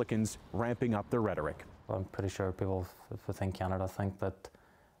Republicans ramping up their rhetoric. I'm pretty sure people within Canada think that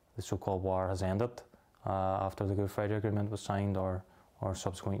the so-called war has ended after the Good Friday Agreement was signed or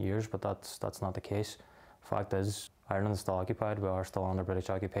subsequent years, but that's not the case. Fact is, Ireland is still occupied. We are still under British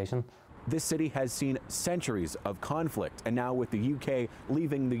occupation. This city has seen centuries of conflict, and now with the UK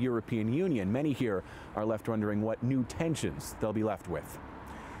leaving the European Union, many here are left wondering what new tensions they'll be left with.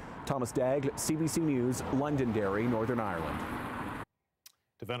 Thomas Dagg, CBC News, Londonderry, Northern Ireland.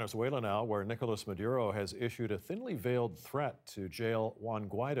 To Venezuela now, where Nicolas Maduro has issued a thinly veiled threat to jail Juan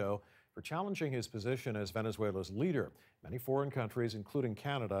Guaido for challenging his position as Venezuela's leader. Many foreign countries, including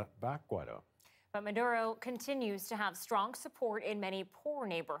Canada, back Guaido. But Maduro continues to have strong support in many poor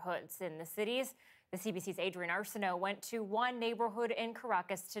neighborhoods in the cities. The CBC's Adrian Arsenault went to one neighborhood in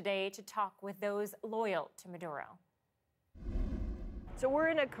Caracas today to talk with those loyal to Maduro. So we're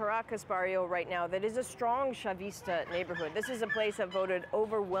in a Caracas barrio right now that is a strong Chavista neighborhood. This is a place that voted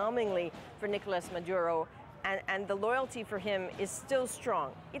overwhelmingly for Nicolas Maduro, and the loyalty for him is still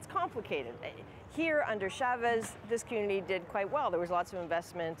strong. It's complicated. Here under Chavez, this community did quite well. There was lots of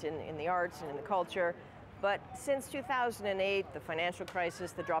investment in the arts and in the culture. But since 2008, the financial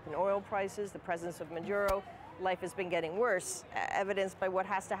crisis, the drop in oil prices, the presence of Maduro, life has been getting worse, evidenced by what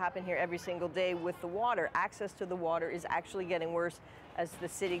has to happen here every single day with the water. Access to the water is actually getting worse as the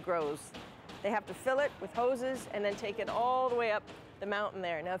city grows. They have to fill it with hoses and then take it all the way up the mountain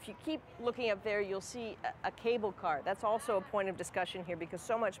there. Now, if you keep looking up there, you'll see a cable car. That's also a point of discussion here because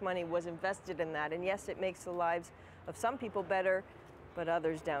so much money was invested in that. And yes, it makes the lives of some people better, but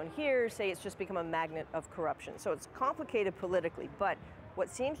others down here say it's just become a magnet of corruption. So it's complicated politically, but what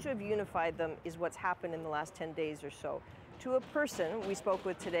seems to have unified them is what's happened in the last 10 days or so. To a person we spoke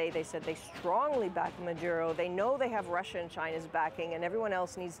with today, they said they strongly back Maduro. They know they have Russia and China's backing, and everyone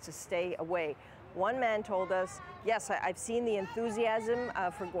else needs to stay away. One man told us, yes, I've seen the enthusiasm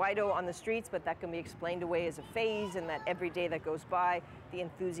for Guaido on the streets, but that can be explained away as a phase, and that every day that goes by, the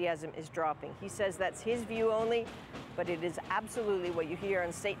enthusiasm is dropping. He says that's his view only, but it is absolutely what you hear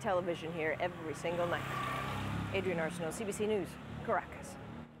on state television here every single night. Adrian Arsenault, CBC News, Caracas.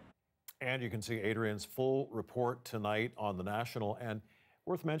 And you can see Adrian's full report tonight on The National. And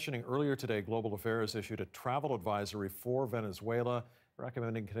worth mentioning, earlier today, Global Affairs issued a travel advisory for Venezuela,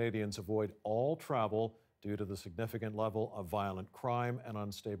 recommending Canadians avoid all travel due to the significant level of violent crime and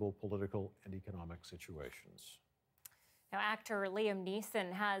unstable political and economic situations. Now, actor Liam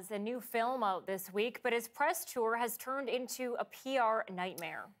Neeson has a new film out this week, but his press tour has turned into a PR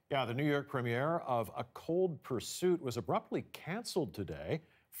nightmare. Yeah, the New York premiere of A Cold Pursuit was abruptly canceled today,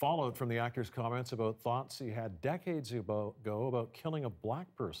 followed from the actor's comments about thoughts he had decades ago about killing a black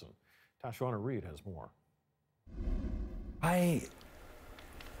person. Tashwana Reid has more. I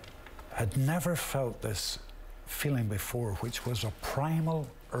had never felt this feeling before, which was a primal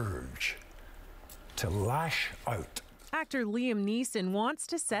urge to lash out. Actor Liam Neeson wants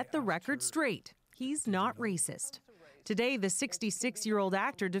to set the record straight. He's not racist. Today, the 66-year-old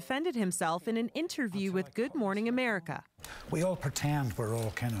actor defended himself in an interview with Good Morning America. We all pretend we're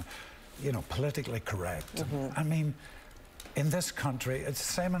all kind of, politically correct. I mean, in this country, it's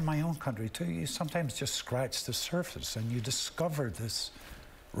the same in my own country too. You sometimes just scratch the surface and you discover this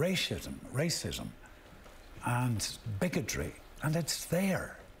racism and bigotry, and it's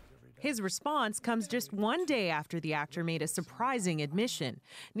there. His response comes just one day after the actor made a surprising admission.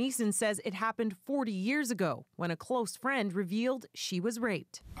 Neeson says it happened 40 years ago when a close friend revealed she was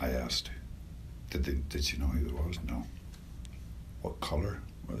raped. I asked, did she know who it was? No. What color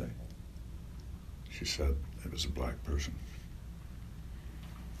were they? She said it was a black person.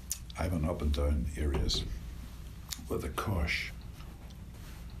 I went up and down areas with a cosh,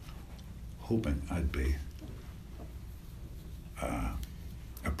 hoping I'd be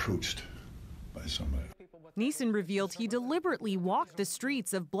approached by somebody. Neeson revealed he deliberately walked the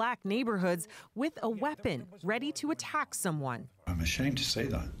streets of black neighborhoods with a weapon, ready to attack someone. I'm ashamed to say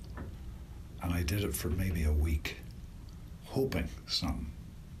that. And I did it for maybe a week, hoping some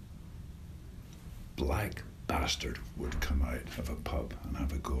black bastard would come out of a pub and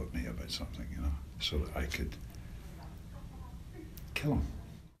have a go at me about something, so that I could kill him.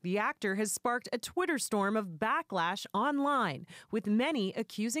 The actor has sparked a Twitter storm of backlash online, with many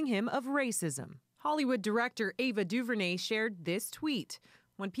accusing him of racism. Hollywood director Ava DuVernay shared this tweet.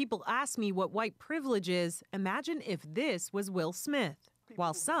 When people ask me what white privilege is, imagine if this was Will Smith.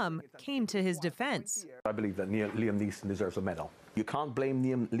 while some came to his defense. I believe that Liam Neeson deserves a medal. You can't blame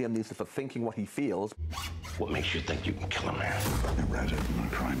Liam Neeson for thinking what he feels. What makes you think you can kill a man? I read it in a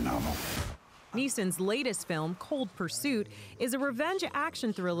crime novel. Neeson's latest film, Cold Pursuit, is a revenge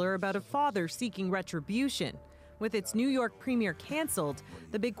action thriller about a father seeking retribution. With its New York premiere canceled,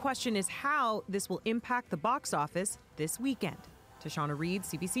 the big question is how this will impact the box office this weekend. Tashana Reed,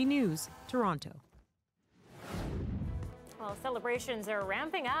 CBC News, Toronto. Well, celebrations are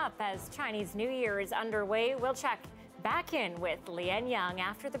ramping up as Chinese New Year is underway. We'll check back in with Leanne Young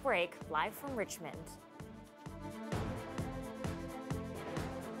after the break, live from Richmond.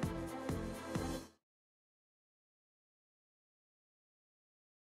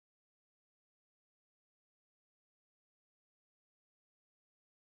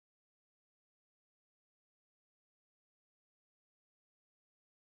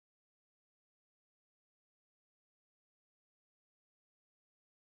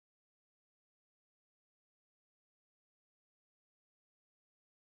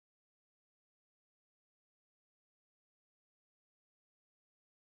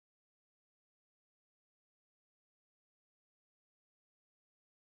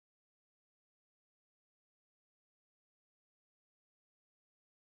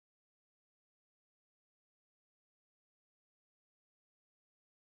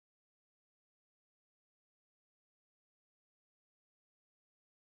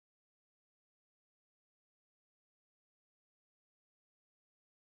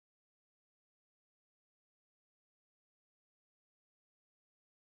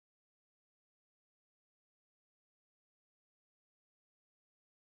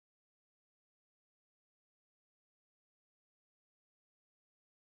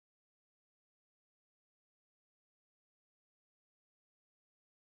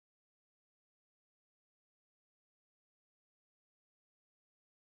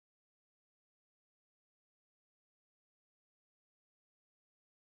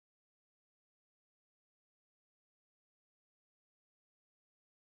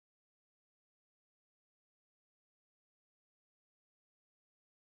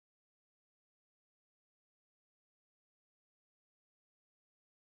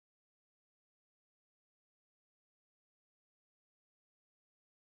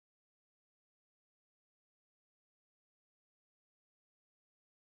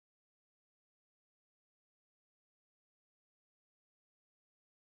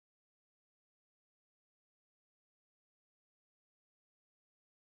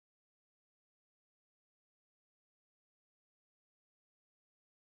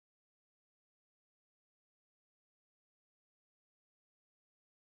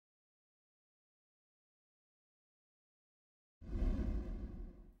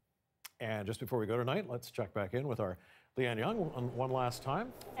 And just before we go tonight, let's check back in with our Leanne Young one last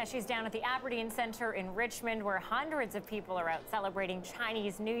time. Yeah, she's down at the Aberdeen Centre in Richmond, where hundreds of people are out celebrating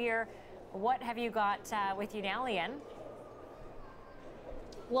Chinese New Year. What have you got with you now, Leanne?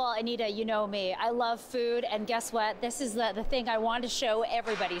 Well, Anita, you know me. I love food, and guess what? This is the thing I want to show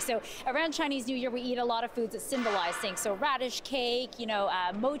everybody. So around Chinese New Year, we eat a lot of foods that symbolize things. So radish cake,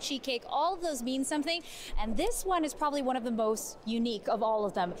 mochi cake, all of those mean something. And this one is probably one of the most unique of all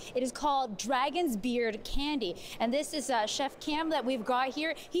of them. It is called Dragon's Beard Candy. And this is Chef Cam that we've got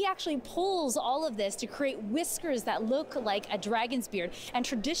here. He actually pulls all of this to create whiskers that look like a dragon's beard. And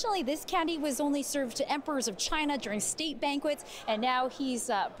traditionally, this candy was only served to emperors of China during state banquets. And now he's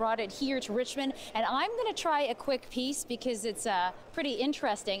brought it here to Richmond, and I'm going to try a quick piece because it's pretty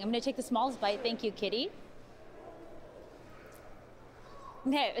interesting. I'm going to take the smallest bite. Thank you, Kitty.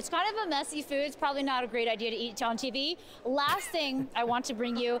 Okay, it's kind of a messy food. It's probably not a great idea to eat on TV. Last thing I want to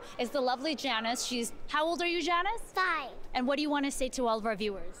bring you is the lovely Janice. How old are you, Janice? 5. And what do you want to say to all of our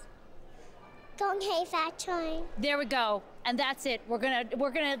viewers? There we go, and that's it. We're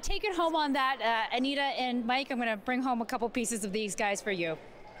gonna take it home on that. Anita and Mike, I'm gonna bring home a couple pieces of these guys for you.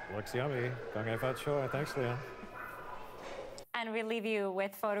 Looks yummy. Thanks, Leanne. And we leave you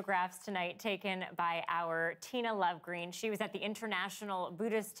with photographs tonight taken by our Tina Lovegreen. She was at the International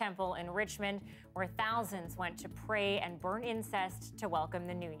Buddhist Temple in Richmond, where thousands went to pray and burn incense to welcome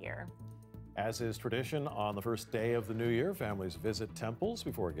the new year. As is tradition, on the first day of the new year, families visit temples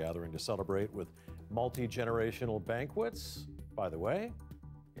before gathering to celebrate with multi-generational banquets. By the way,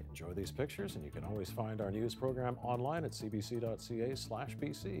 enjoy these pictures, and you can always find our news program online at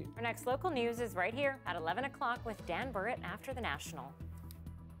cbc.ca/BC. Our next local news is right here at 11 o'clock with Dan Burrett after the National.